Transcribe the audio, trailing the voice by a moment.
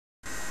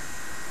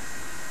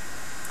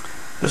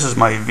This is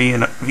my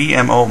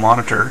VMO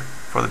monitor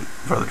for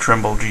the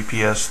Trimble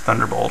GPS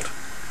Thunderbolt.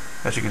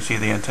 As you can see,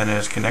 the antenna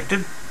is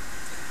connected.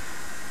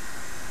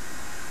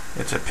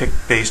 It's a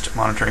PIC-based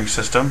monitoring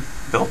system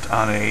built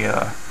on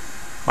a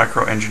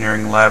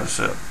Microengineering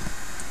Labs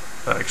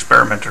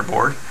experimenter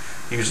board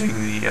using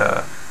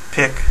the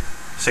PIC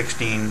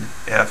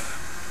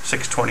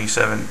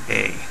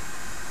 16F627A.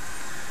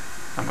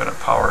 I'm going to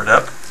power it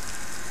up.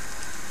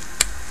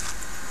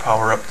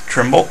 Power up the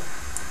Trimble.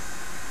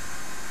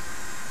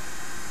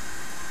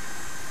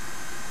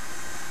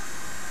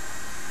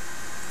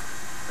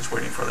 Just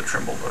waiting for the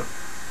Trimble to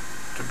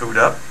boot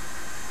up.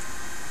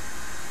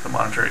 The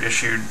monitor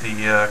issued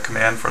the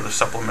command for the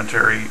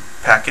supplementary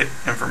packet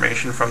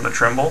information from the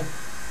Trimble,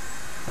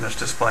 and it's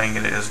displaying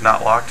it is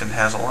not locked and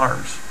has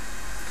alarms.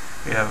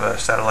 We have a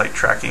satellite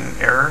tracking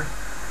error,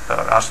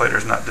 oscillator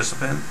is not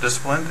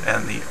disciplined,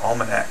 and the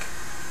almanac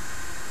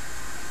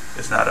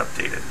is not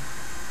updated.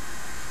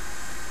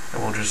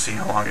 And we'll just see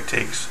how long it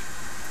takes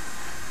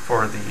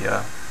for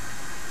the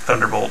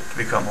Thunderbolt to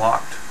become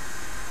locked.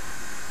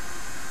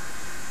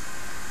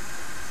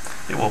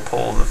 It will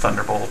pull the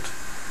Thunderbolt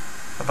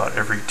about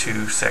every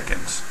 2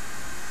 seconds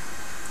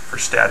for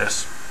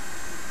status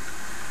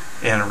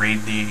and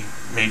read the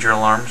major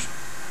alarms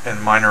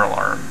and minor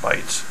alarm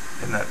bytes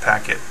in that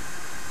packet.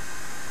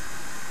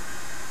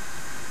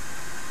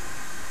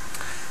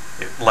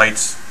 It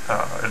lights,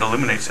 it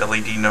illuminates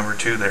LED number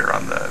 2 there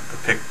on the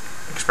PIC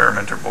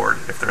experimenter board.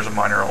 If there's a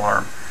minor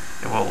alarm,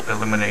 it will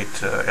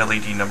illuminate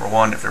LED number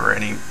 1 if there were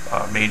any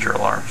major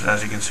alarms. And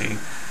as you can see,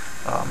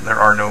 there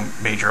are no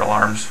major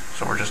alarms,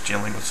 so we're just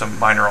dealing with some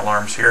minor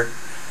alarms here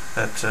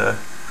that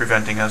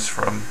preventing us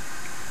from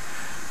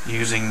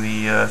using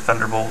the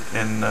Thunderbolt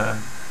in the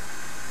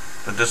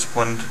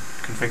disciplined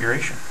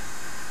configuration.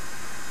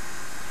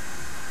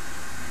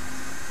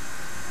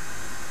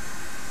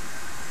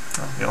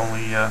 The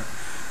only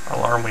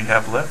alarm we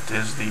have left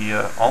is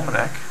the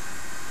almanac.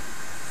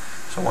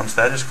 So once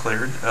that is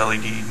cleared,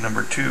 LED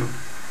number 2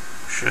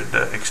 should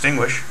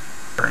extinguish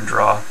and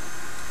draw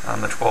on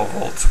the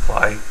 12-volt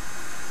supply.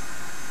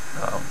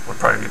 Would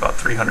probably be about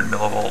 300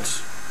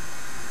 millivolts,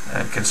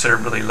 and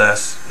considerably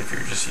less if you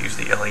just use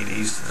the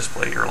LEDs to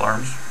display your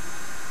alarms.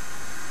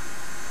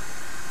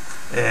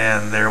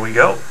 And there we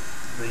go.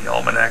 The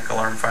almanac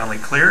alarm finally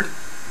cleared.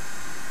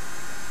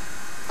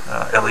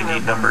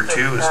 LED number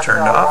 2 is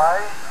turned off,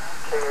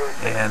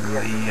 and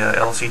the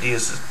LCD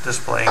is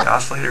displaying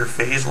oscillator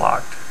phase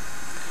locked.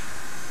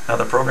 Now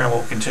the program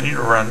will continue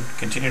to run,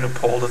 continue to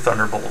pull the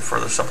Thunderbolt for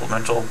the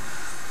supplemental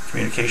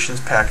communications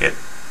packet,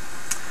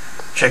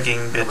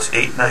 checking bits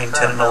 8, 9,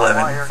 10, and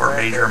 11 for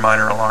major or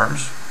minor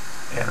alarms,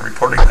 and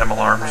reporting them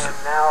alarms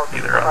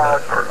either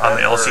on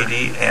the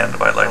LCD and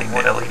by lighting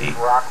the LED.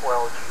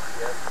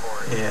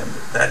 And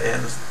that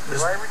ends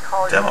this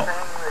demo.